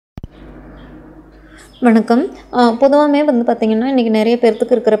வணக்கம். பொதுவாமே வந்து பார்த்தீங்கன்னா, இன்றைக்கி நிறைய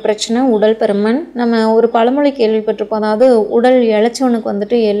பேர்த்துக்கு இருக்கிற பிரச்சனை உடல் பருமன். நம்ம ஒரு பழமொழி கேள்விப்பட்டிருப்போம். அதாவது உடல் இளைச்சவனுக்கு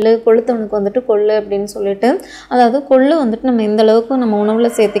வந்துட்டு எள்ளு, கொழுத்தவனுக்கு வந்துட்டு கொள்ளு அப்படின்னு சொல்லிட்டு. அதாவது கொள்ளு வந்துட்டு நம்ம எந்த அளவுக்கு நம்ம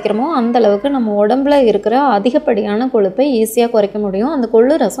உணவில் சேர்த்திக்கிறோமோ அந்த அளவுக்கு நம்ம உடம்புல இருக்கிற அதிகப்படியான கொழுப்பை ஈஸியாக குறைக்க முடியும். அந்த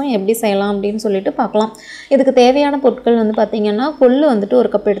கொள்ளு ரசம் எப்படி செய்யலாம் அப்படின்னு சொல்லிட்டு பார்க்கலாம். இதுக்கு தேவையான பொருட்கள் வந்து பார்த்திங்கன்னா, கொள்ளு வந்துட்டு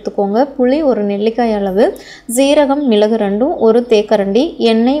ஒரு கப் எடுத்துக்கோங்க, புளி ஒரு நெல்லிக்காய் அளவு, சீரகம் மிளகு 2 ஒரு தேக்கரண்டி,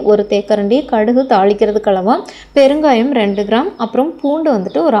 எண்ணெய் ஒரு தேக்கரண்டி, கடுகு தாளிக்கிறது அளவா, பெருங்காயம் 2 கிராம், அப்புறம் பூண்டு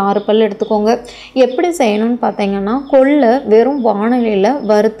வந்துட்டு ஒரு 6 பல் எடுத்துக்கோங்க. எப்படி செய்யணும்னு பார்த்தீங்கன்னா, கொள்ளை வெறும் வாணலியில்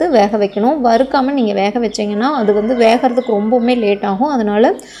வறுத்து வேக வைக்கணும். வறுக்காமல் நீங்கள் வேக வச்சிங்கன்னா அது வந்து வேகிறதுக்கு ரொம்பவுமே லேட் ஆகும். அதனால்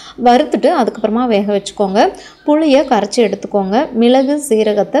வறுத்துட்டு அதுக்கப்புறமா வேக வச்சுக்கோங்க. புளியை கரைச்சி எடுத்துக்கோங்க. மிளகு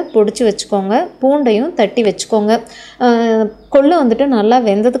சீரகத்தை பொடிச்சு வச்சுக்கோங்க. பூண்டையும் தட்டி வச்சுக்கோங்க. கொள்ளு வந்துட்டு நல்லா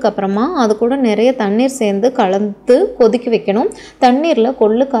வெந்ததுக்கப்புறமா அது கூட நிறைய தண்ணீர் சேர்ந்து கலந்து கொதிக்க வைக்கணும். தண்ணீரில்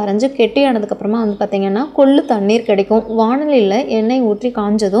கொள்ளு கரைஞ்சி கெட்டியானதுக்கப்புறமா வந்து பார்த்திங்கன்னா கொள்ளு தண்ணீர் கிடைக்கும். வாணலியில் எண்ணெய் ஊற்றி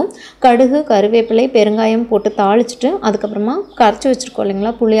காஞ்சதும் கடுகு கருவேப்பிலை பெருங்காயம் போட்டு தாளிச்சிட்டு அதுக்கப்புறமா கரைச்சி வச்சுருக்கோம்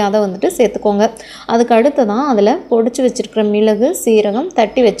இல்லைங்களா புளி, அதை வந்துட்டு சேர்த்துக்கோங்க. அதுக்கு அடுத்து தான் அதில் பொடிச்சு வச்சுருக்கிற மிளகு சீரகம்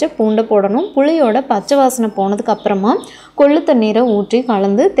தட்டி வச்ச பூண்டை போடணும். புளியோட பச்சை வாசனை போனதுக்கு அப்புறமா கொள்ளு தண்ணீரை ஊற்றி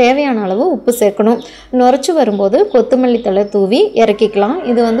கலந்து தேவையான அளவு உப்பு சேர்க்கணும். நுரைச்சி வரும்போது கொத்தமல்லி தழை தூவி இறக்கிக்கலாம்.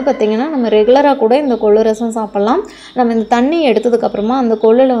 இது வந்து பார்த்திங்கன்னா நம்ம ரெகுலராக கூட இந்த கொள்ளு ரசம் சாப்பிட்லாம். நம்ம இந்த தண்ணி எடுத்ததுக்கப்புறமா அந்த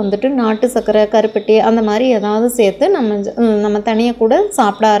கொள்ளில் வந்துட்டு நாட்டு சர்க்கரை கருப்பட்டி அந்த மாதிரி ஏதாவது சேர்த்து நம்ம தனியாக கூட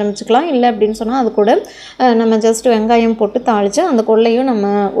சாப்பிட ஆரம்பிச்சுக்கலாம். இல்லை அப்படின்னு சொன்னால் அது கூட நம்ம ஜஸ்ட் வெங்காயம் போட்டு தாளித்து அந்த கொள்ளையும் நம்ம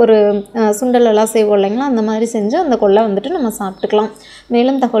ஒரு சுண்டலெல்லாம் செய்வோம் இல்லைங்களா, அந்த மாதிரி செஞ்சு அந்த கொள்ளை வந்துட்டு நம்ம சாப்பிட்டுக்கலாம்.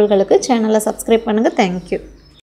 மேலும் தகவல்களுக்கு சேனலை சப்ஸ்கிரைப் பண்ணுங்கள். தேங்க்யூ.